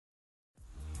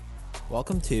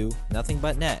Welcome to Nothing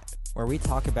But Net, where we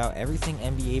talk about everything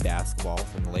NBA basketball,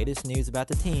 from the latest news about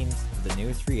the teams to the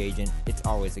newest free agent. It's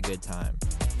always a good time.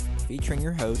 Featuring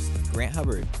your host, Grant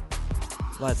Hubbard.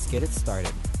 Let's get it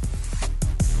started.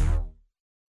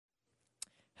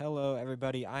 Hello,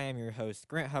 everybody. I am your host,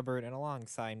 Grant Hubbard, and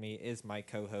alongside me is my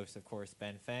co-host, of course,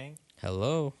 Ben Fang.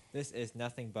 Hello. This is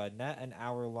Nothing But Net, an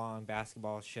hour-long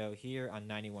basketball show here on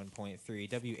 91.3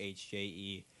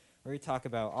 WHJE, where we talk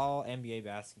about all NBA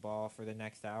basketball for the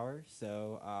next hour.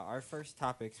 So our first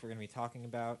topics we're going to be talking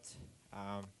about,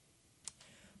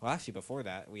 actually before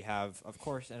that, we have, of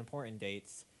course, an important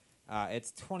dates.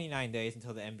 It's 29 days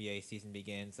until the NBA season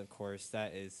begins. Of course,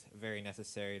 that is very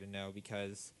necessary to know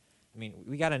because,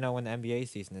 we got to know when the NBA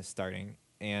season is starting.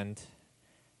 And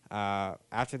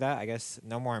after that, I guess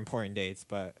no more important dates.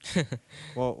 But,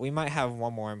 well, we might have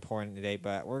one more important date,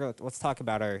 but let's talk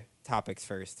about our topics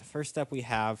first. First up, we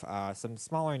have some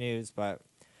smaller news, but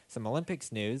some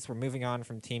Olympics news. We're moving on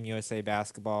from Team USA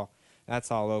basketball.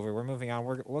 That's all over. We're moving on.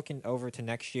 We're looking over to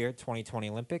next year, 2020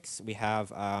 Olympics. We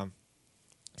have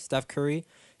Steph Curry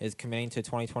is committing to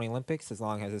 2020 Olympics as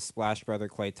long as his splash brother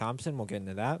Klay Thompson. We'll get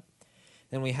into that.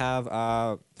 Then we have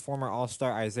former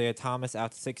All-Star Isaiah Thomas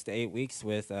out to 6 to 8 weeks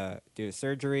with due to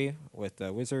surgery with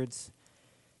the Wizards.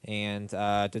 And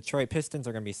Detroit Pistons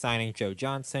are going to be signing Joe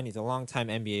Johnson. He's a longtime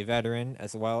NBA veteran,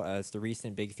 as well as the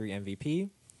recent Big Three MVP.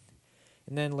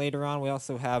 And then later on, we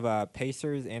also have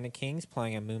Pacers and the Kings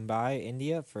playing in Mumbai,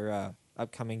 India, for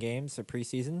upcoming games for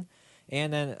preseason.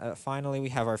 And then finally, we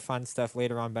have our fun stuff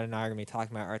later on. Ben and I are going to be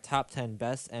talking about our top 10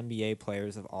 best NBA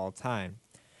players of all time.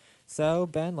 So,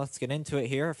 Ben, let's get into it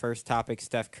here. First topic,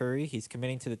 Steph Curry. He's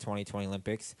committing to the 2020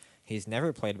 Olympics. He's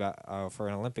never played for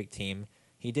an Olympic team.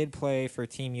 He did play for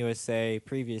Team USA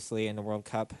previously in the World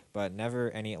Cup, but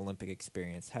never any Olympic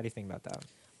experience. How do you think about that?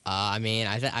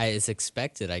 It's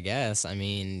expected, I guess.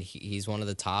 He's one of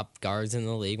the top guards in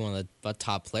the league, one of the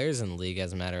top players in the league,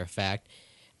 as a matter of fact.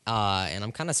 And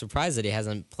I'm kind of surprised that he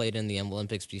hasn't played in the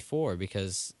Olympics before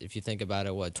because if you think about it,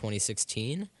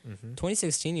 2016? Mm-hmm.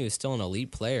 2016, he was still an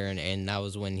elite player, and that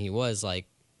was when he was,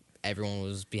 everyone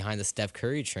was behind the Steph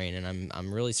Curry train, and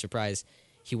I'm really surprised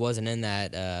he wasn't in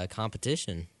that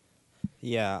competition.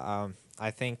 Yeah,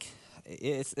 I think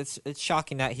it's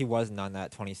shocking that he wasn't on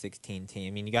that 2016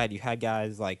 team. You had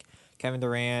guys like Kevin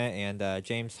Durant and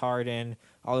James Harden,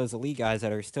 all those elite guys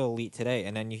that are still elite today,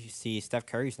 and then you see Steph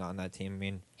Curry's not on that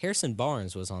team. Harrison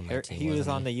Barnes was on that team. He was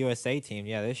on the USA team,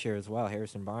 this year as well.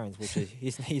 Harrison Barnes, which is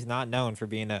he's not known for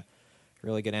being a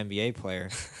really good NBA player.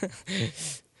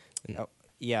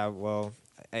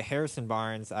 Harrison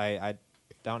Barnes, I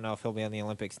don't know if he'll be in the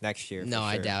Olympics next year. No, sure.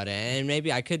 I doubt it. And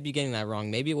maybe I could be getting that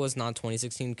wrong. Maybe it was not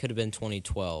 2016. Could have been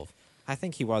 2012. I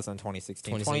think he was on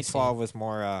 2016. 2012 was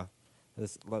more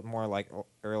like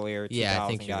earlier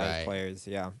 2000 right. players.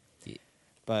 Yeah.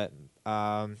 But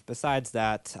besides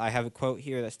that, I have a quote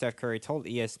here that Steph Curry told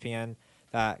ESPN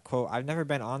that, quote, "I've never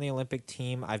been on the Olympic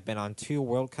team. I've been on 2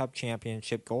 World Cup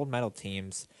championship gold medal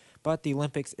teams, but the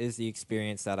Olympics is the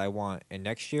experience that I want, and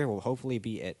next year will hopefully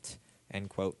be it," end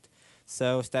quote.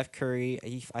 So Steph Curry,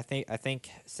 I think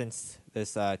since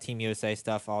this Team USA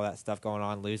stuff, all that stuff going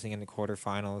on, losing in the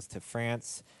quarterfinals to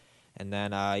France, and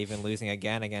then even losing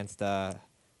again against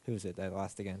who was it they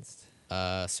lost against?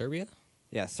 Serbia.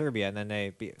 Yeah, Serbia, and then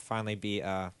they finally beat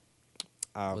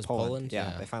Poland.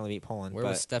 Yeah, they finally beat Poland. Where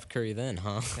was Steph Curry then,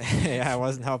 huh? Yeah, I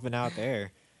wasn't helping out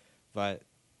there, but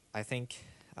I think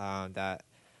that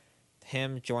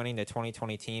him joining the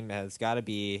 2020 team has got to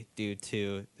be due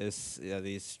to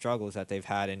these struggles that they've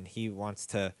had, and he wants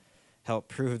to help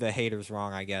prove the haters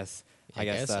wrong, I guess. I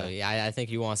guess so. Yeah, I think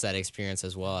he wants that experience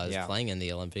as well as playing in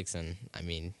the Olympics, and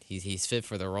he's fit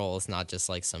for the role. It's not just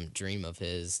like some dream of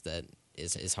his that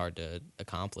is hard to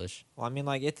accomplish. Well,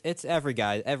 it's every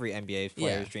NBA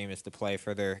player's dream is to play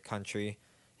for their country.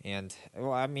 And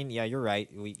you're right.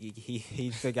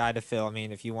 He's the guy to fill.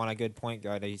 If you want a good point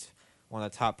guard, he's one of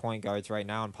the top point guards right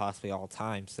now and possibly all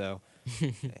time. So,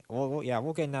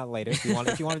 we'll get in that later. If you want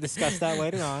to discuss that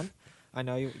later on, I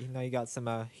know you got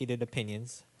some heated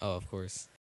opinions. Oh, of course.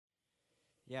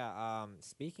 Yeah.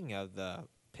 Speaking of the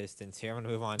Pistons, here I'm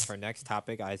gonna move on to our next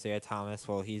topic. Isaiah Thomas.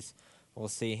 Well, we'll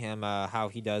see him how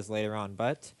he does later on.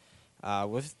 But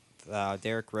with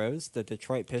Derrick Rose, the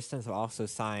Detroit Pistons have also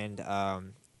signed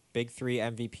Big Three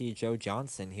MVP Joe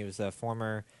Johnson. He was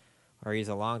he's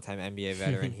a longtime NBA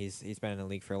veteran. He's been in the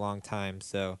league for a long time.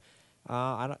 So,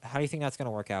 how do you think that's going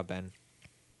to work out, Ben?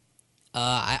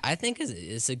 I think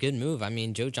it's a good move.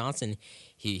 Joe Johnson,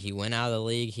 he went out of the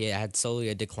league. He had slowly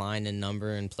a decline in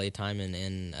number and play time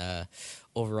and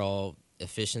overall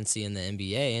efficiency in the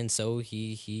NBA, and so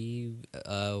he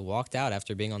walked out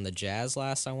after being on the Jazz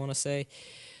last, I want to say,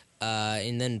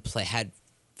 and then had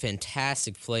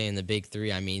fantastic play in the Big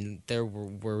Three. I mean, there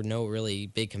were no really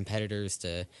big competitors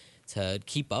to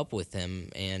keep up with him,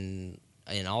 and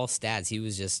in all stats, he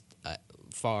was just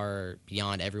far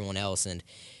beyond everyone else, and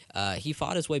he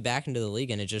fought his way back into the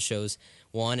league, and it just shows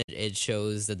it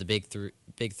shows that the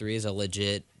Big Three is a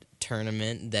legit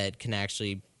tournament that can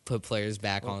actually put players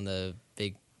back on the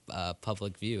big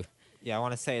public view. Yeah, I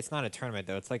want to say it's not a tournament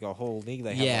though. It's like a whole league.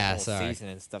 They have Yeah, a whole sorry. season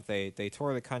and stuff. They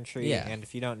tour the country. Yeah. And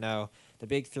if you don't know, the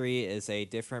Big Three is a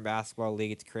different basketball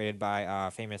league. It's created by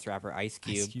famous rapper Ice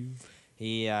Cube.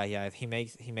 He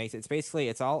makes it's basically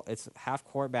it's half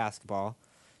court basketball.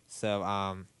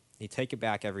 So you take it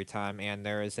back every time, and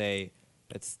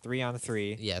it's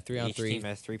 3-on-3. Yeah, 3-on-3. Each team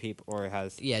has 3 people or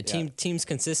has teams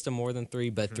consist of more than 3,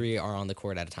 but 3 are on the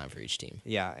court at a time for each team.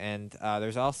 Yeah, and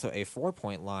there's also a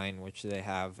 4-point line, which they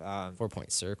have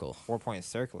 4-point circle. 4-point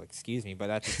circle, excuse me, but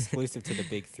that's exclusive to the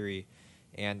Big Three.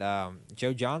 And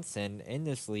Joe Johnson in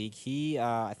this league,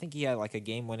 I think he had like a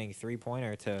game-winning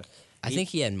 3-pointer to. I think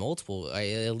he had multiple,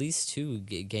 at least 2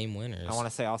 game winners. I want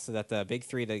to say also that the Big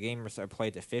Three, the games are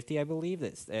played to 50, I believe.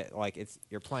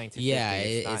 You're playing to 50. Yeah,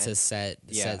 it's a set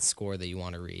score that you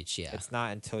want to reach. Yeah, it's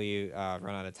not until you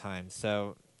run out of time.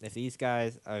 So if these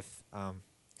guys, the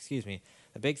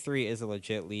Big Three is a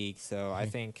legit league. So I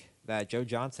think that Joe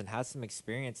Johnson has some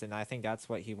experience, and I think that's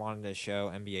what he wanted to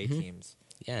show NBA teams.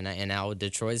 Yeah, and now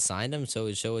Detroit signed him, so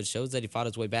it shows that he fought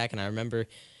his way back. And I remember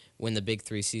when the Big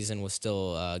Three season was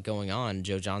still going on,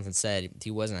 Joe Johnson said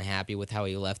he wasn't happy with how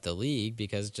he left the league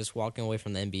because just walking away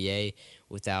from the NBA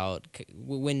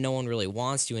when no one really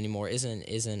wants you anymore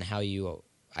isn't how you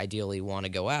ideally want to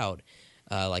go out.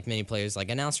 Like many players,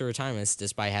 announce their retirements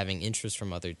despite having interest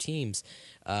from other teams.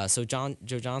 So Joe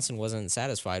Johnson wasn't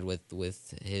satisfied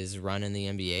with his run in the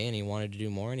NBA, and he wanted to do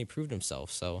more, and he proved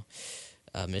himself. So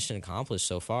mission accomplished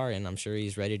so far, and I'm sure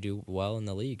he's ready to do well in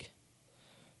the league.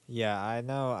 Yeah, I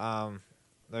know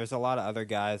there's a lot of other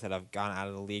guys that have gone out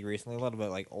of the league recently, a little bit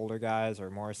like older guys or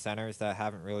more centers that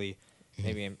haven't really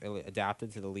maybe really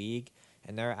adapted to the league,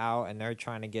 and they're out and they're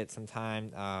trying to get some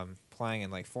time playing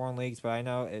in foreign leagues. But I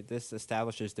know this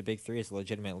establishes the Big Three as a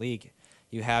legitimate league.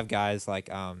 You have guys like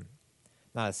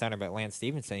not a center, but Lance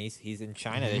Stevenson. He's in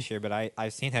China this year, but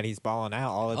I've seen that he's balling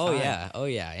out all the time. Oh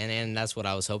yeah, and that's what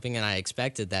I was hoping, and I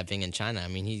expected that being in China. I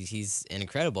mean, he's an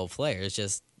incredible player. It's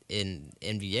just in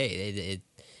NBA,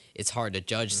 it's hard to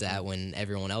judge that when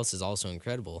everyone else is also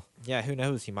incredible. Yeah, who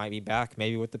knows? He might be back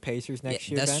maybe with the Pacers next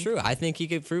year. That's true. I think he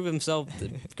could prove himself,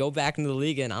 go back into the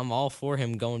league, and I'm all for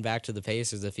him going back to the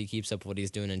Pacers if he keeps up what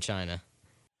he's doing in China.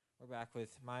 We're back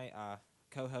with my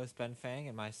co-host Ben Fang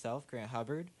and myself, Grant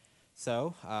Hubbard.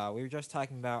 So we were just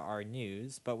talking about our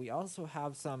news, but we also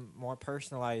have some more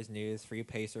personalized news for you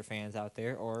Pacer fans out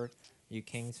there, or you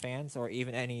Kings fans, or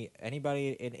even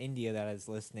anybody in India that is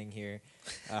listening here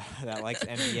that likes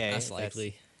NBA. That's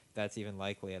likely. That's even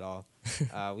likely at all.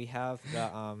 We have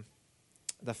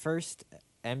the first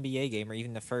NBA game, or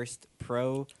even the first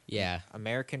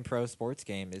American pro sports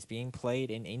game, is being played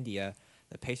in India.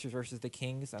 The Pacers versus the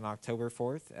Kings on October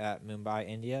 4th at Mumbai,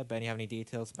 India. Ben, you have any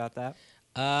details about that?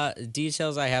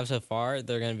 Details I have so far,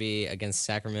 they're going to be against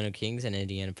Sacramento Kings and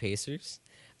Indiana Pacers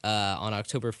on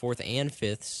October 4th and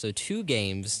 5th. So 2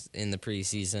 games in the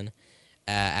preseason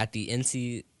at the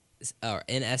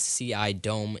NSCI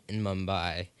Dome in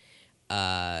Mumbai,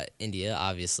 India,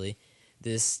 obviously.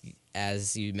 This,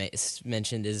 as you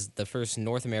mentioned, is the first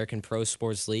North American Pro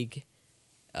Sports League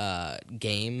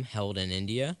game held in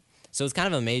India. So it's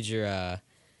kind of a major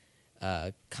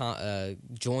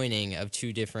joining of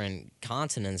 2 different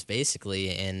continents, basically,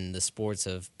 in the sports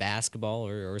of basketball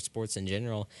or sports in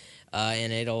general.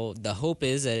 And the hope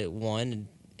is that it, one,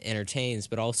 entertains,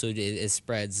 but also it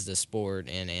spreads the sport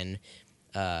and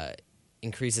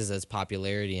increases its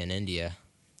popularity in India.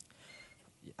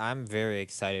 I'm very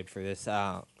excited for this.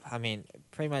 I mean,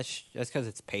 pretty much just because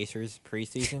it's Pacers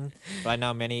preseason, but I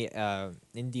know many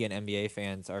Indian NBA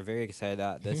fans are very excited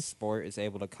that this sport is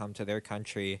able to come to their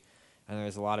country. And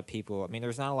there's a lot of people. I mean,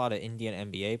 there's not a lot of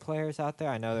Indian NBA players out there.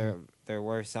 I know there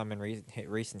were some in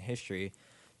recent history,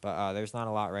 but there's not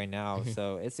a lot right now.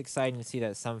 So it's exciting to see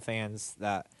that some fans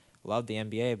that love the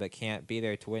NBA but can't be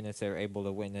there to witness it are able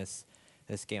to witness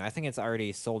this game. I think it's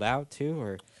already sold out too,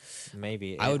 or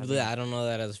maybe. I don't know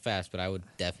that as fast, but I would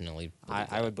definitely.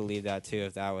 I would believe that too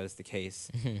if that was the case.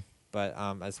 But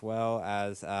as well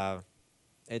as.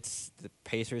 It's the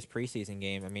Pacers preseason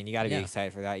game. I mean, you got to be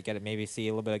excited for that. You got to maybe see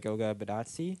a little bit of Goga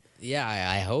Badatsi. Yeah,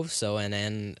 I hope so. And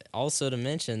then also to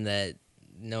mention that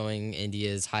knowing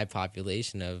India's high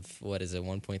population of what is it,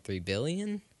 1.3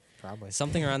 billion, Probably.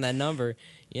 something around that number.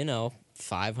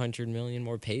 500 million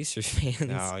more Pacers fans.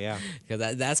 No, yeah.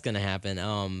 Because that's gonna happen.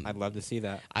 I'd love to see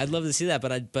that. I'd love to see that,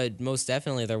 but most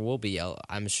definitely there will be,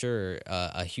 I'm sure,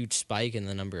 a huge spike in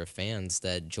the number of fans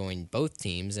that join both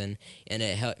teams, and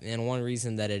and one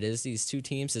reason that it is these two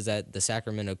teams is that the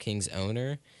Sacramento Kings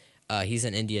owner, he's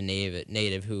an India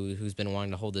native who's been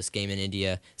wanting to hold this game in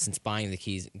India since buying the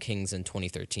Kings in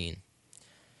 2013.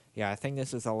 Yeah, I think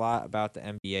this is a lot about the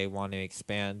NBA wanting to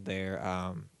expand their,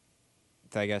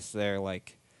 I guess their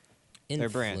like their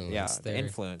brand, yeah, their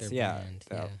influence, their yeah, brand,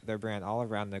 yeah. their brand all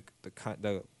around the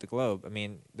globe. I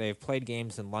mean, they've played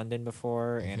games in London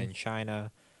before and in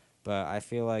China, but I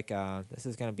feel like this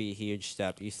is going to be a huge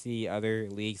step. You see other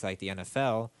leagues like the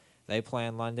NFL, they play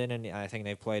in London, and I think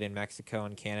they've played in Mexico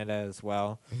and Canada as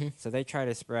well. So they try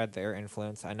to spread their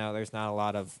influence. I know there's not a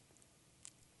lot of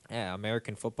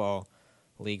American Football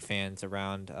League fans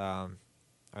around, or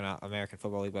not American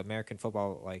Football League, but American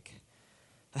football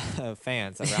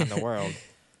fans around the world.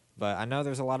 But I know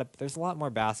there's a lot more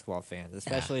basketball fans,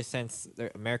 especially since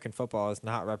American football is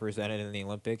not represented in the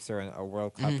Olympics or in a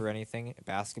World Cup or anything.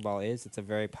 Basketball is. It's a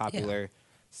very popular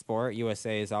sport.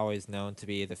 USA is always known to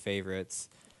be the favorites.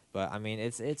 But I mean,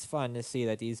 it's fun to see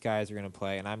that these guys are going to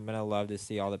play, and I'm going to love to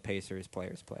see all the Pacers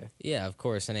players play. Yeah, of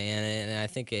course, and I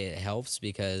think it helps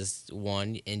because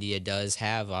one, India does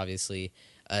have obviously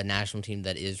a national team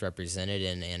that is represented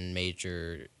in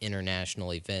major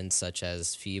international events such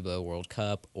as FIBA World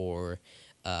Cup or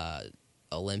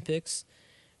Olympics,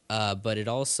 but it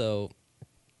also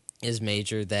is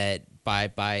major that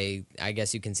by I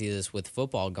guess you can see this with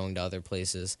football going to other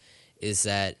places, is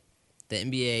that the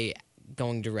NBA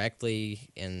going directly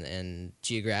and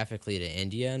geographically to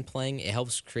India and playing, it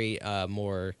helps create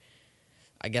more,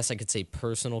 I guess I could say,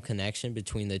 personal connection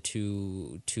between the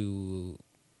two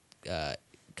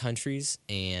countries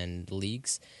and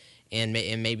leagues, and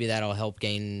maybe that'll help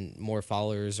gain more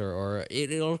followers, or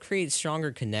it'll create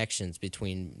stronger connections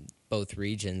between both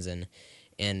regions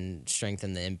and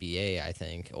strengthen the NBA, I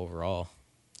think, overall.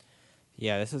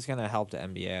 Yeah, this is going to help the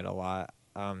NBA out a lot.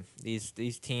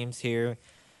 These teams here,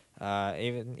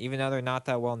 even though they're not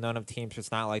that well known of teams,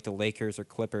 it's not like the Lakers or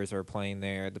Clippers are playing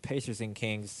there. The Pacers and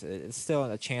Kings, it's still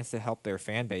a chance to help their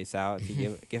fan base out. If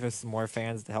you give us some more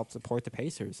fans to help support the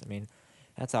Pacers, I mean,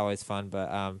 that's always fun.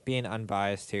 But being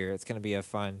unbiased here, it's going to be a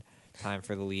fun time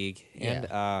for the league,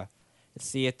 and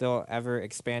see if they'll ever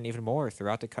expand even more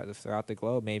throughout the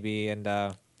globe, maybe, and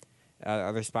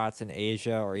other spots in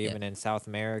Asia or even in South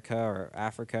America or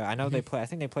Africa. I know they play. I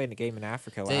think they played a game in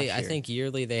Africa last year. I think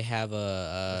yearly they have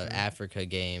a Africa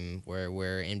game where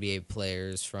NBA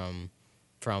players from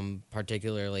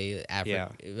particularly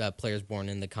Africa, players born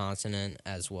in the continent,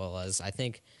 as well as I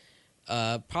think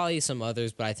probably some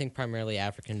others, but I think primarily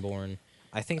African born.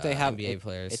 I think they have NBA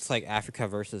players. It's like Africa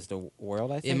versus the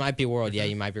world, I think. It might be world. Yeah,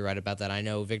 you might be right about that. I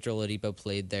know Victor Oladipo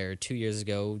played there 2 years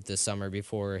ago, the summer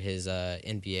before his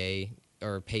NBA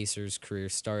or Pacers career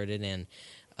started, and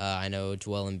I know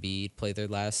Joel Embiid played there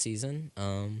last season,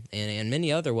 and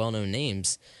many other well-known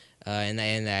names. And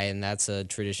that's a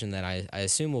tradition that I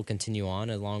assume will continue on,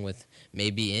 along with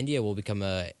maybe India will become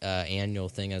a annual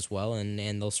thing as well, and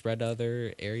they'll spread to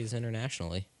other areas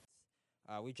internationally.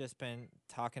 We've just been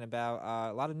talking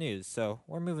about a lot of news, so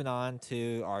we're moving on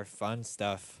to our fun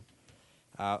stuff.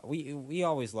 We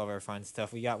always love our fun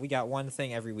stuff. We got one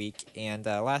thing every week, and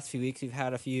last few weeks we've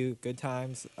had a few good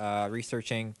times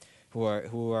researching who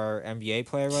our NBA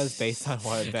player was based on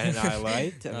what Ben and I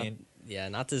liked. I mean,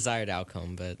 not desired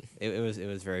outcome, but it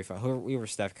was very fun. We were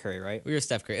Steph Curry, right? We were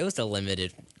Steph Curry. It was the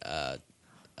limited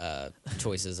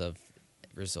choices of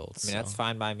results. I mean, that's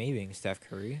fine by me being Steph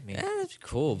Curry. I mean, that's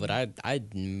cool, but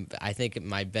I think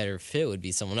my better fit would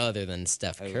be someone other than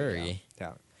Steph Curry.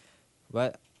 Yeah.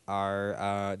 But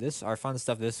our fun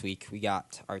stuff this week, we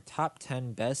got our top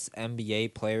 10 best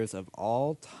NBA players of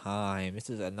all time. This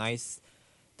is a nice,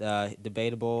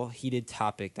 debatable, heated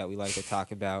topic that we like to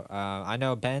talk about. I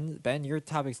know Ben, your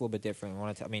topic's a little bit different.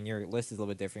 Your list is a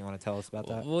little bit different. You want to tell us about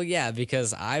that? Well, yeah,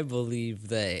 because I believe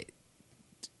that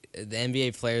the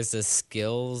NBA players, the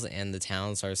skills and the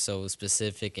talents are so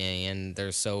specific, and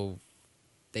they're so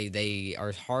they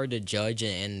are hard to judge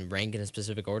and rank in a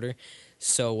specific order.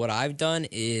 So what I've done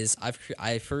is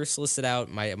I first listed out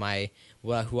my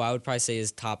who I would probably say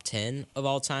is top 10 of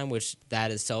all time, which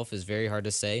that itself is very hard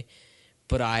to say.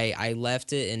 But I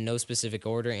left it in no specific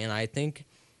order, and I think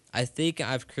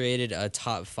I've created a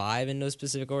top 5 in no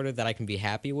specific order that I can be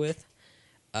happy with.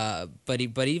 But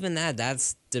even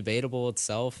that's debatable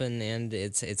itself, and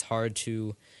it's hard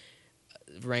to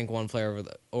rank one player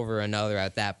over another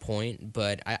at that point,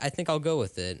 but I think I'll go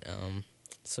with it.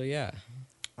 So yeah.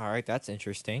 All right, that's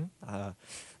interesting.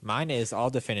 Mine is all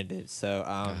definitive, so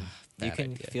you Bad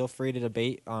can idea. feel free to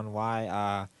debate on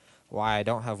why I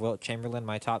don't have Wilt Chamberlain in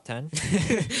my top 10.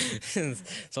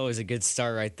 It's always a good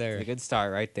start right It's there. a good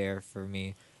start right there for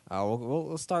me.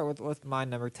 We'll start with my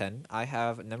number 10. I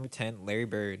have number 10 Larry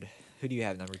Bird. Who do you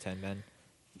have number 10, Ben?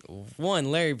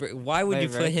 One, Larry Bird. Why would Larry you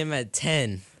put Bird? him at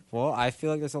 10? Well, I feel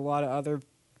like there's a lot of other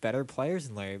better players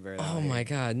than Larry Bird. Oh out my here.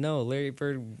 God, no! Larry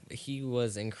Bird, he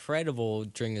was incredible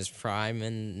during his prime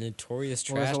and notorious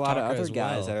Well, trash there's a lot of talker other as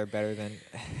guys well. that are better than.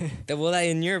 Well,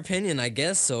 in your opinion, I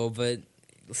guess so, but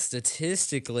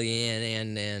statistically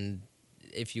and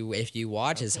if you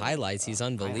watch his Okay. highlights, he's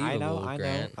unbelievable.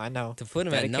 Grant. I know. To put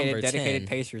him at number dedicated 10.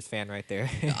 Pacers fan right there.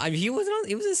 I mean, he was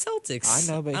a Celtics.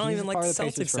 I know, but I don't he was even a like part the of the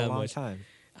Pacers Celtics for a that long much. time.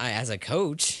 As a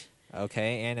coach,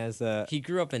 Okay, and as a he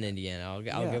grew up in Indiana. I'll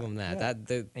Yeah, give him that. yeah.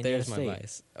 There's Indiana my State.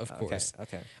 bias, of course.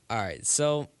 Okay. All right,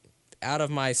 so out of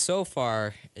my so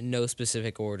far, no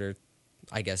specific order,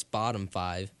 I guess bottom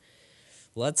 5.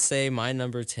 Let's say my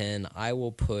number 10, I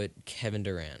will put Kevin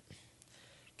Durant.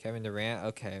 Kevin Durant.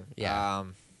 Okay. Yeah.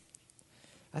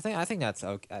 I think that's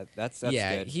okay. That's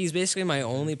yeah, good. he's basically my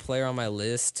only player on my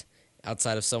list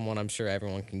outside of someone I'm sure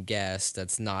everyone can guess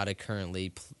that's not a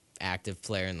currently active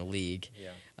player in the league.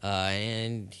 Yeah.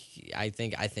 And I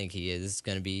think he is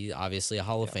going to be obviously a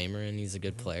Hall of Yeah. Famer, and he's a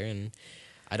good player. And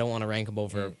I don't want to rank him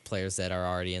over And- players that are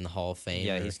already in the Hall of Fame.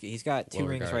 Yeah, or- he's got 2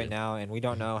 rings right well-regarded. now, and we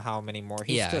don't know how many more.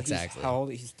 He's Yeah, still, exactly. He's how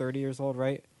old? He's 30 years old,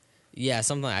 right? yeah,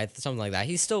 something like that.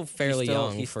 He's still fairly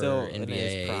young he's for still in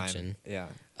his NBA prime. age, and Yeah.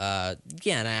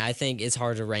 yeah, and I think it's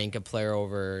hard to rank a player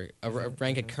over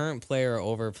rank a current player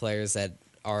over players that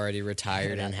already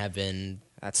retired and have been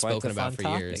That's why it's a spoken about fun for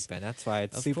topic, years. Ben. That's why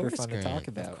it's Of super course, fun Grant, to talk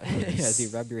of about course. as you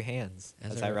rub your hands,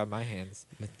 As as I I rub- rub my hands.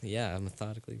 Yeah,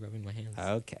 methodically rubbing my hands.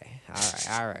 Okay.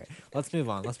 All right. Let's move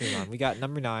on. We got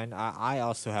number 9. I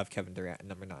also have Kevin Durant at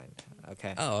number 9.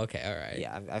 Okay. Oh, okay, all right.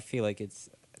 Yeah, I feel like it's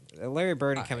Larry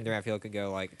Bird and I- Kevin Durant. I feel like could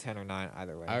go like 10 or 9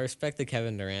 either way. I respect the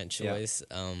Kevin Durant Yeah. choice.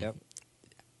 Yep.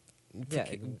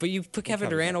 Yeah, But you put Kevin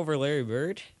cover Durant that. over Larry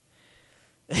Bird?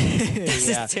 That's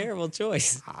yeah. a terrible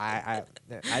choice. I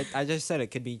just said it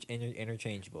could be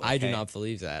interchangeable. I do okay? not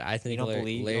believe that. I think don't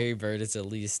believe- you Larry Bird is at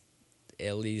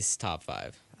least top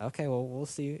 5. Okay, well we'll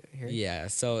see here. Yeah.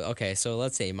 So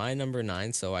let's say my number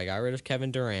 9. So I got rid of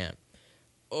Kevin Durant.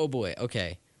 Oh boy.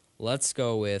 Okay. Let's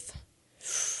go with.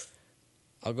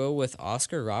 I'll go with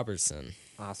Oscar Robertson.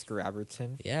 Oscar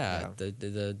Robertson. Yeah,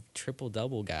 the triple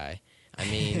double guy. I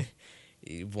mean,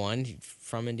 one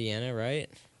from Indiana, right?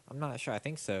 I'm not sure. I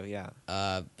think so. Yeah.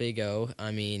 Big O.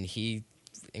 I mean,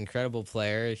 incredible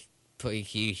player.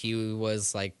 He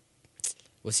was like,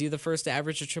 was he the first to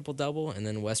average a triple double? And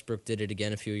then Westbrook did it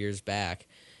again a few years back.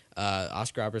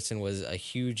 Oscar Robertson was a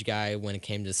huge guy when it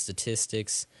came to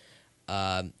statistics.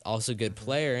 Also good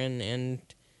player and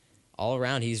all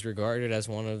around he's regarded as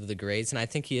one of the greats, and I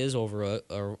think he is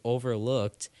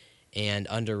overlooked and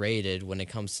underrated when it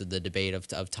comes to the debate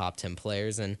of top 10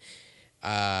 players. And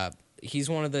he's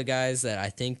one of the guys that I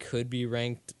think could be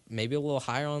ranked maybe a little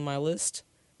higher on my list,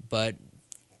 but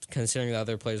considering the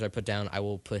other players I put down, I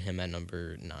will put him at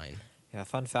number 9. Yeah.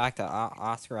 Fun fact: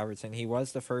 Oscar Robertson. He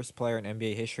was the first player in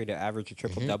NBA history to average a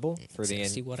triple double for the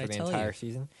See what I tell entire you.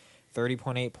 season.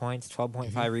 30.8 points,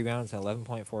 12.5 rebounds, and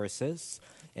 11.4 assists.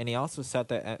 And he also set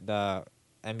the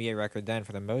NBA record then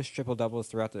for the most triple doubles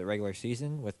throughout the regular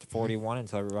season with 41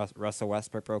 until Russell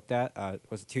Westbrook broke that.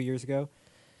 Was it 2 years ago?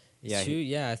 Yeah.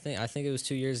 I think it was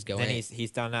 2 years ago. Then And-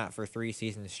 he's done that for 3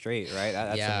 seasons straight, right?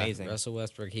 That's yeah, amazing. Russell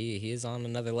Westbrook, he is on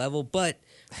another level. But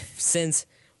since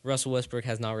Russell Westbrook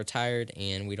has now retired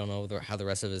and we don't know how the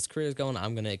rest of his career is going,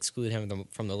 I'm going to exclude him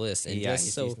from the list. And yeah,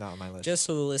 just he's not on my list. Just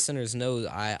so the listeners know,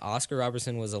 Oscar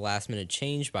Robertson was a last-minute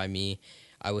change by me.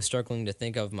 I was struggling to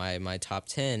think of my top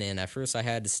 10, and at first I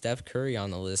had Steph Curry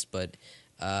on the list, but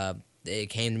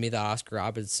it came to me that Oscar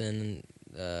Robertson,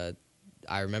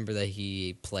 I remember that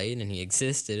he played and he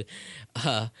existed,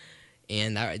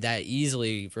 and that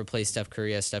easily replaced Steph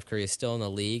Curry, as Steph Curry is still in the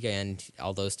league, and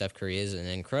although Steph Curry is an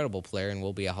incredible player and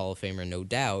will be a Hall of Famer, no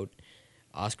doubt,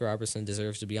 Oscar Robertson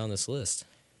deserves to be on this list.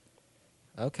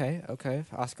 Okay.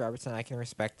 Oscar Robertson, I can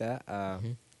respect that.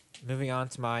 Moving on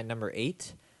to my number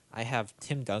 8, I have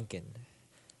Tim Duncan,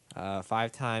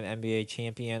 5-time NBA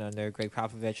champion under Greg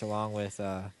Popovich, along with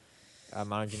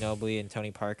Manu Ginobili and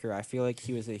Tony Parker. I feel like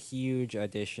he was a huge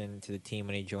addition to the team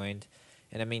when he joined,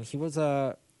 and I mean he's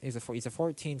a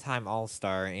 14-time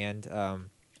All-Star, and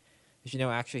Did you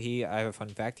know, actually, I have a fun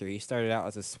fact here. He started out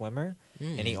as a swimmer,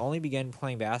 and he only began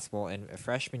playing basketball in a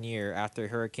freshman year after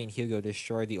Hurricane Hugo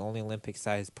destroyed the only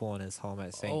Olympic-sized pool in his home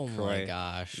at St. Oh my Croix,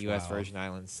 gosh! U.S. Wow, Virgin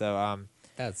Islands. So,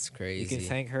 that's you can crazy.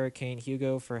 thank Hurricane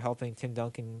Hugo for helping Tim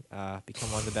Duncan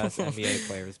become one of the best NBA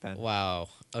players, Ben. Wow.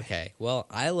 Okay. Well,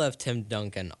 I left Tim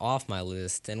Duncan off my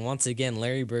list, and once again,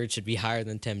 Larry Bird should be higher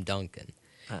than Tim Duncan.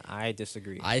 I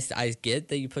disagree. I get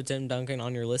that you put Tim Duncan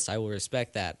on your list. I will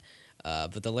respect that.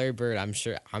 But the Larry Bird, I'm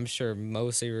sure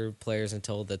most of your players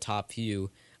until the top few,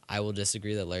 I will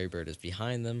disagree that Larry Bird is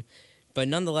behind them. But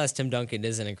nonetheless, Tim Duncan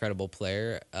is an incredible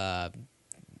player.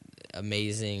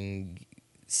 Amazing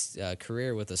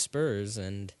career with the Spurs,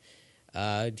 and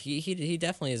he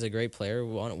definitely is a great player.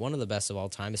 One of the best of all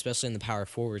time, especially in the power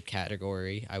forward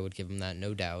category. I would give him that,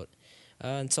 no doubt.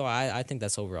 And so I think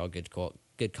that's overall good call.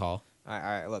 Good call. All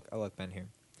right, look, Ben here.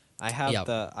 I have Yep.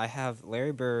 I have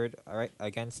Larry Bird, all right,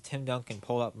 against Tim Duncan.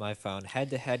 Pulled up my phone,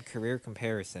 head-to-head career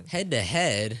comparison. Head to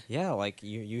head. Yeah, like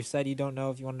you said, you don't know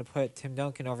if you wanted to put Tim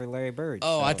Duncan over Larry Bird.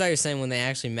 Oh, so. I thought you were saying when they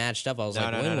actually matched up. I was No,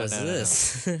 like, no, when no, was no, no, no.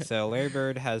 this? So Larry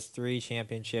Bird has 3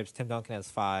 championships. Tim Duncan has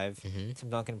 5. Mhm. Tim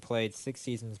Duncan played 6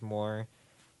 seasons more.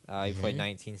 He played Mhm.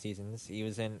 19 seasons. He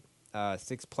was in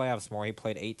 6 playoffs more. He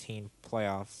played 18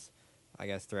 playoffs, I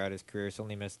guess, throughout his career. So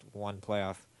only missed 1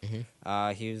 playoff.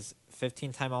 He was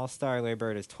 15-time All-Star. Larry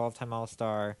Bird is 12-time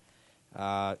All-Star.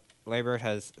 Larry Bird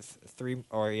has 3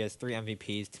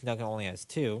 MVPs. Tim Duncan only has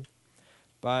 2.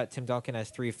 But Tim Duncan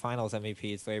has 3 Finals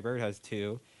MVPs. Larry Bird has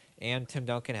 2. And Tim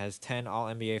Duncan has 10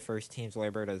 All-NBA first teams.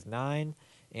 Larry Bird has 9.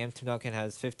 And Tim Duncan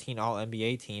has 15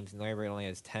 All-NBA teams. And Larry Bird only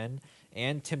has 10.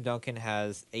 And Tim Duncan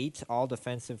has 8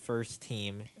 All-Defensive first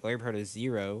team. Larry Bird has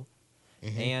 0.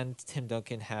 And Tim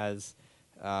Duncan has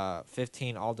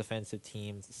 15 All-Defensive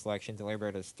teams selections. And Larry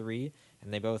Bird has 3.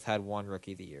 And they both had 1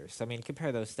 Rookie of the Year. So, I mean,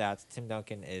 compare those stats. Tim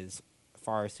Duncan is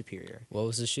far superior. What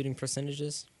was the shooting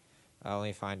percentages? Let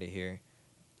me find it here.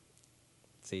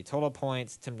 Let's see, total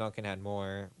points. Tim Duncan had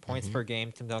more points per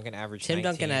game. Tim Duncan averaged. Tim 19.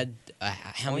 Duncan had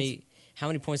how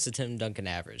many points did Tim Duncan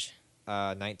average?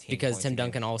 19. Because points Tim a game.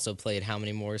 Duncan also played how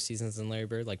many more seasons than Larry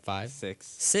Bird? Like 5? 6.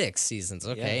 6 seasons.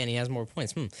 Okay, Yeah. and he has more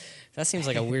points. That seems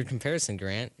like a weird comparison,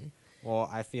 Grant. Well,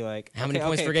 I feel like How many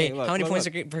points per game? look, how many look, points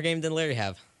look. per game did Larry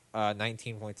have?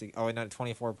 19 points. Oh, no,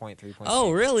 24.3 points. Oh, a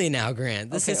game. really? Now,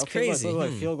 Grant, this is crazy.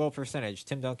 Look, field goal percentage.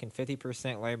 Tim Duncan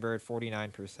 50%. Larry Bird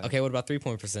 49%. Okay, what about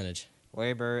 3-point percentage?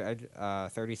 Larry Bird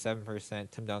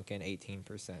 37%. Tim Duncan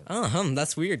 18%.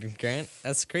 That's weird, Grant.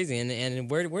 That's crazy. And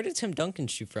where did Tim Duncan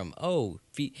shoot from? Oh,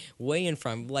 way in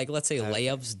front. Like, let's say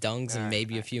layups, dunks, and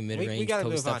maybe a few mid-range we gotta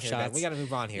move post-up on here, Ben. shots. We got to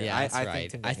move on here. Yeah, I that's right.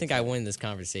 Think Tim I Duncan's think I better. win this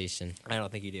conversation. I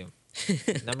don't think you do.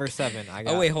 Number 7. I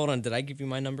got. Oh, wait, hold on. Did I give you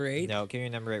my number 8? No, give me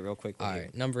number 8 real quick. All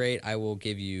right, number 8, I will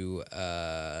give you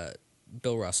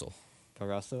Bill Russell. Bill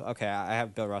Russell. Okay, I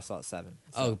have Bill Russell at 7.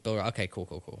 So, Oh, Bill. Okay, cool.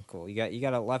 cool. You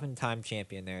got 11-time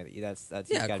champion there. That's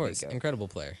Yeah, gotta of course, be a go. incredible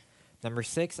player. Number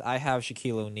 6, I have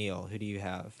Shaquille O'Neal. Who do you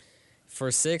have? For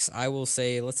 6, I will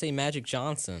say, let's say Magic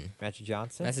Johnson. Magic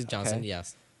Johnson. Magic Johnson, Okay.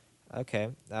 yes. Okay.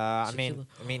 I mean,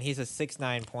 he's a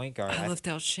 6'9" point guard. I left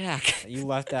out Shaq. You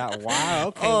left out. Wow.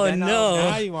 Okay. Oh, then, no.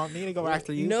 Now you want me to go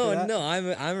after you? No, for that? no,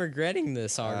 I'm regretting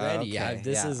this already. Okay,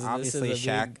 This yeah, is obviously this is a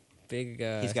Shaq, big.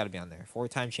 He's got to be on there.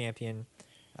 4-time champion.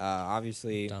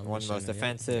 Obviously Dominant one of the most center,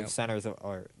 defensive yep. centers of,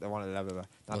 or the one of the not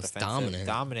Most defensive,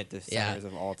 dominant Yeah, centers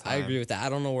of all time. I agree with that. I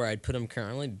don't know where I'd put him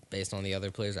currently based on the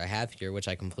other players I have here, which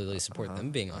I completely support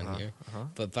them being on here.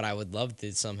 But I would love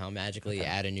to somehow magically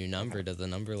add a new number to the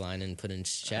number line and put in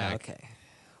Shaq. Okay.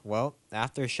 Well,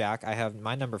 after Shaq, I have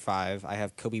my number 5. I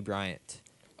have Kobe Bryant.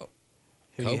 Oh,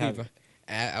 Who do you have?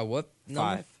 At what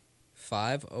number?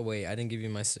 5. 5? Oh wait, I didn't give you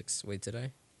my 6. Wait, did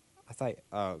I? I thought.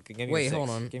 Oh, give me. Wait, your 6. hold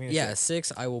on. Give me your Yeah, 6.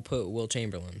 6. I will put Will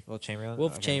Chamberlain. Will Chamberlain. Will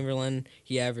Okay. Chamberlain,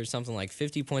 he averaged something like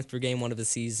 50 points per game one of his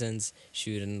seasons,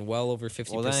 shooting well over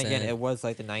 50%. Well, then again, it was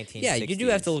like the 1960s. Yeah, you do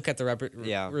have to look at the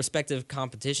Yeah. respective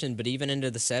competition, but even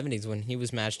into the 70s when he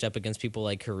was matched up against people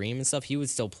like Kareem and stuff, he would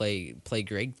still play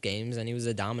great games, and he was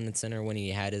a dominant center when he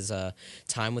had his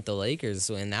time with the Lakers.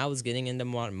 So, and that was getting into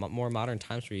more modern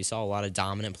times where you saw a lot of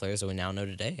dominant players that we now know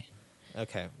today.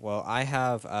 Okay. Well, I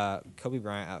have Kobe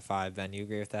Bryant at 5. Ben, you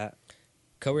agree with that?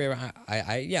 Kobe,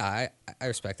 I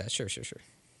respect that. Sure.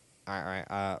 All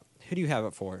right. Who do you have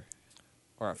at 4?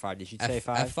 Or at 5? Did you say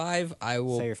 5? At 5, I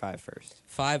will. Say your 5 first.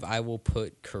 5, I will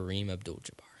put Kareem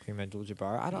Abdul-Jabbar. Kareem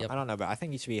Abdul-Jabbar. I Yep. don't know, but I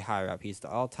think he should be higher up. He's the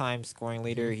all-time scoring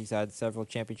leader. He's had several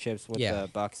championships with Yeah. the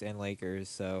Bucks and Lakers.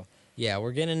 So Yeah,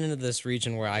 we're getting into this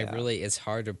region where Yeah. it's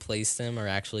hard to place them or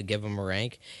actually give them a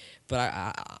rank.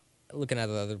 But looking at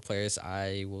the other players,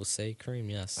 I will say Kareem.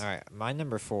 Yes. All right, my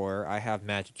number 4, I have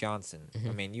Magic Johnson. I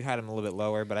Mhm. mean, you had him a little bit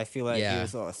lower, but I feel like he Yeah.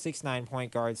 was a 6'9"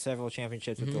 point guard, several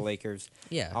championships with the Mhm. Lakers.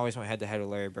 Yeah. Always went head to head with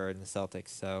Larry Bird and the Celtics.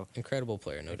 So Incredible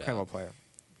player, no incredible doubt. player.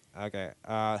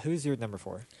 Okay, who's your number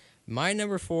 4? My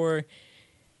number 4,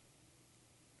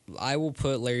 I will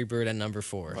put Larry Bird at number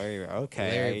 4. Larry.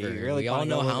 Okay, Larry you Bird. really We all wanna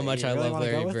go know with how it? much You I really love wanna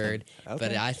go Larry with him? Bird, but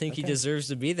Okay, I think he okay. deserves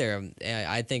to be there.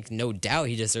 I think no doubt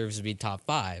he deserves to be top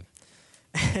 5.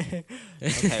 Okay,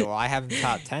 well, I have him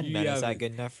top 10. You Then is have that it.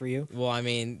 good enough for you? Well, I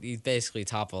mean, he's basically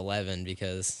top 11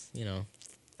 because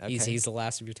Okay. he's the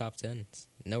last of your top 10.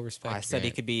 No respect. I said he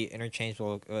Grant. could be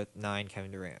interchangeable with 9,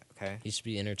 Kevin Durant. Okay. He should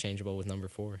be interchangeable with number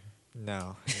 4.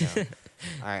 No. All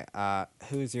right.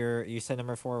 Who's your? You said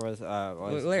number 4 was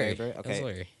Larry. Bird? That was Okay.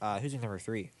 Larry. Who's your number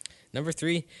 3? Number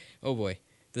 3. Oh boy,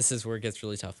 this is where it gets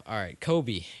really tough. All right,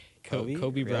 Kobe. Kobe?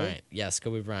 Kobe Really? Bryant. Yes,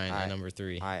 Kobe Bryant All at right. number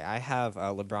 3. I have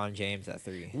LeBron James at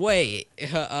 3. Wait.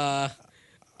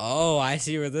 Oh, I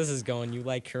see where this is going. You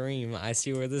like Kareem. I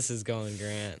see where this is going,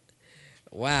 Grant.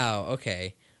 Wow.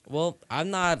 Okay. Well,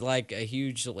 I'm not like a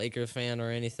huge Lakers fan or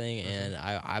anything, and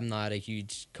I'm not a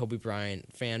huge Kobe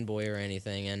Bryant fanboy or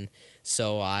anything, and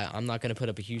so I'm not going to put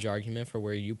up a huge argument for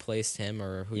where you placed him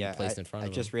or who you placed in front I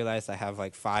of just him. realized I have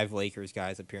like 5 Lakers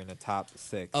guys up here in the top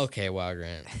 6. Okay, wow,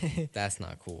 Grant. That's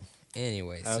not cool.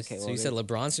 Anyways, Okay, so well, you said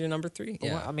LeBron's your number 3?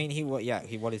 Well, Yeah. I mean, what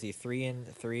is he?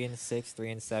 3-6,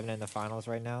 3-7 in the finals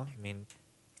right now. I mean,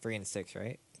 3-6,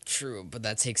 right? True, but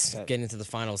that takes That- getting to the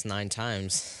finals 9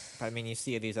 times. I mean, you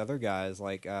see these other guys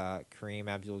like Kareem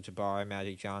Abdul-Jabbar,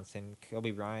 Magic Johnson, Kobe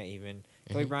Bryant. Even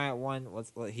Kobe Mhm.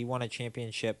 Bryant he won a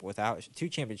championship without 2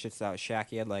 championships without Shaq.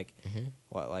 He had like Mhm.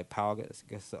 Pau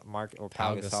Gasol,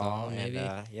 Pau Gasol, and maybe?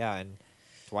 and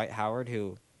Dwight Howard,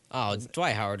 who Oh,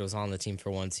 Dwight Howard was on the team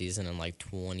for one season in like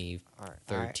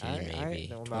 2013, maybe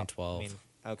know about- 2012. I mean,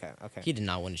 okay. He did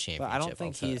not win a championship. But I don't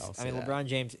think he's. I'll I mean, say that. LeBron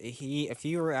James. If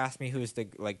you were asked me who's the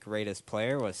greatest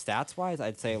player, was stats wise,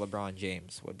 I'd say LeBron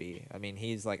James would be. I mean,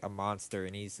 he's like a monster,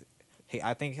 and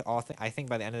I think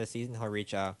by the end of the season he'll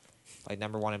reach like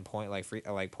number 1 in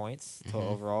points. So Mhm.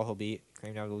 overall he'll beat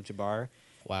Kareem Abdul-Jabbar.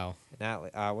 Wow. And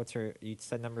that what's her? You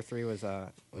said number 3 was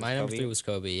My number Kobe? 3 was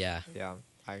Kobe. Yeah. Yeah,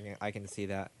 I can see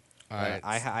that. All But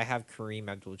right. I have Kareem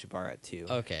Abdul-Jabbar at 2.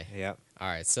 Okay. Yep. All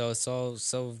right. So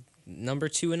number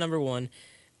 2 and number 1.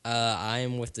 I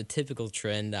am with the typical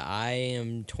trend. I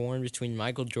am torn between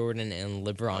Michael Jordan and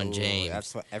LeBron Ooh, James.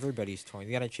 That's what everybody's torn.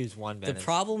 You got to choose one. The Bennett.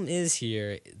 problem is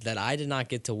here that I did not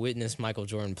get to witness Michael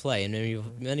Jordan play,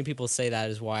 and many people say that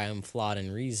is why I'm flawed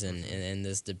in reason in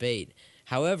this debate.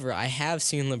 However, I have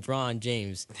seen LeBron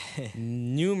James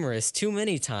too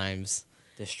many times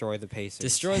Destroy the Pacers.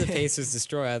 destroy the Pacers,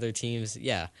 destroy other teams.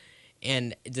 Yeah,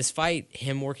 and despite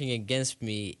him working against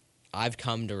me, I've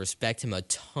come to respect him a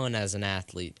ton as an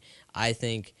athlete. I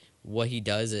think what he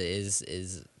does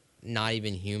is not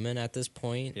even human at this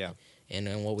point. Yeah.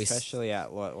 And what we Especially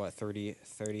at what 30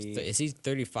 is he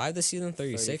 35 this season?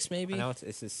 36 maybe? I know it's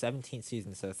his 17th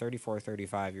season, so 34,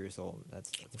 35 years old. That's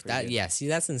pretty That good. yeah, see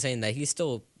that's insane that he's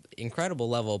still incredible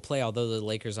level of play. Although the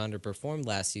Lakers underperformed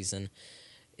last season,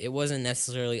 it wasn't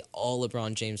necessarily all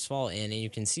LeBron James' fault, and you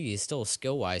can see he's still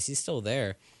skill wise, he's still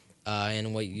there.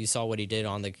 And what you saw what he did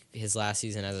on his last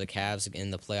season as the Cavs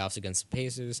in the playoffs against the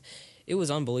Pacers, it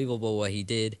was unbelievable what he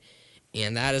did,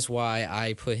 and that is why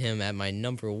I put him at my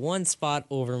number 1 spot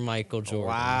over Michael Jordan.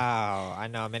 Wow, I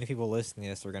know many people listening to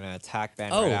this are gonna attack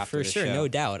Ben. Oh, right after for the sure, show. no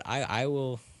doubt. I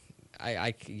will.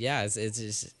 Yeah,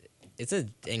 it's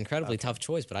an incredibly tough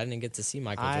choice, but I didn't get to see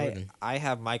Michael Jordan. I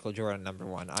have Michael Jordan number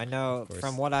 1. I know Of course.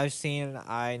 from what I've seen.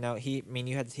 I know he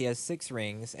has 6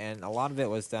 rings, and a lot of it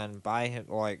was done by him,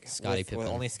 like Scottie with Pippen.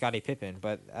 only Scottie Pippen.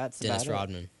 But that's Dennis about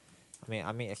it. Rodman,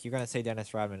 I mean, if you're gonna say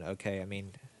Dennis Rodman, okay. I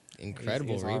mean,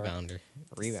 incredible he's all right. rebounder.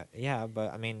 rebound. Yeah,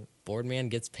 but I mean, Boardman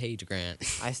gets paid, Grant.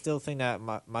 I still think that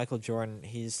Michael Jordan,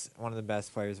 he's one of the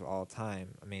best players of all time.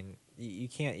 I mean, you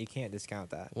can't discount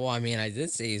that. Well, I mean, I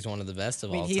did say he's one of the best of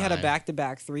I mean, all he time. had a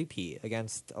back-to-back three-peat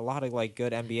against a lot of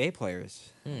good NBA players.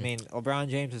 I Hmm. mean, LeBron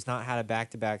James has not had a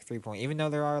back-to-back three-point, even though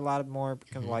there are a lot of more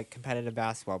Mhm. competitive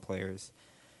basketball players.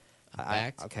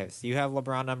 Back- Okay, so you have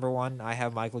LeBron number 1. I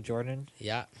have Michael Jordan.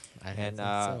 Yeah, I And, think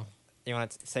so. You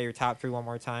want to say your top 3 one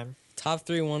more time? Top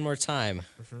 3 one more time.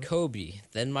 Mhm. Kobe,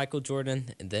 then Michael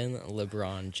Jordan, and then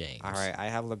LeBron James. All right, I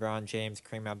have LeBron James,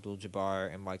 Kareem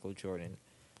Abdul-Jabbar, and Michael Jordan.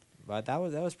 But that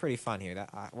was pretty fun here.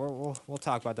 We'll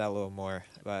talk about that a little more.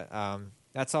 But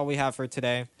that's all we have for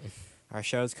today. Our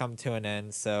show's come to an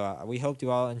end, so we hope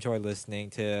you all enjoyed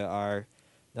listening to our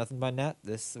Nothing But Net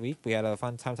this week. We had a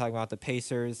fun time talking about the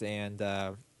Pacers and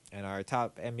and our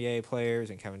top NBA players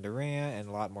and Kevin Durant and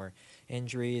a lot more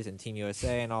injuries and Team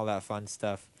USA and all that fun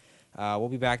stuff. We'll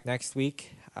be back next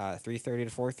week, 3:30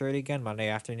 to 4:30 again, Monday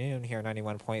afternoon here at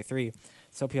 91.3.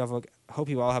 So hope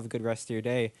you all have a good rest of your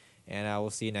day, and we'll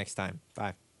see you next time.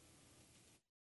 Bye.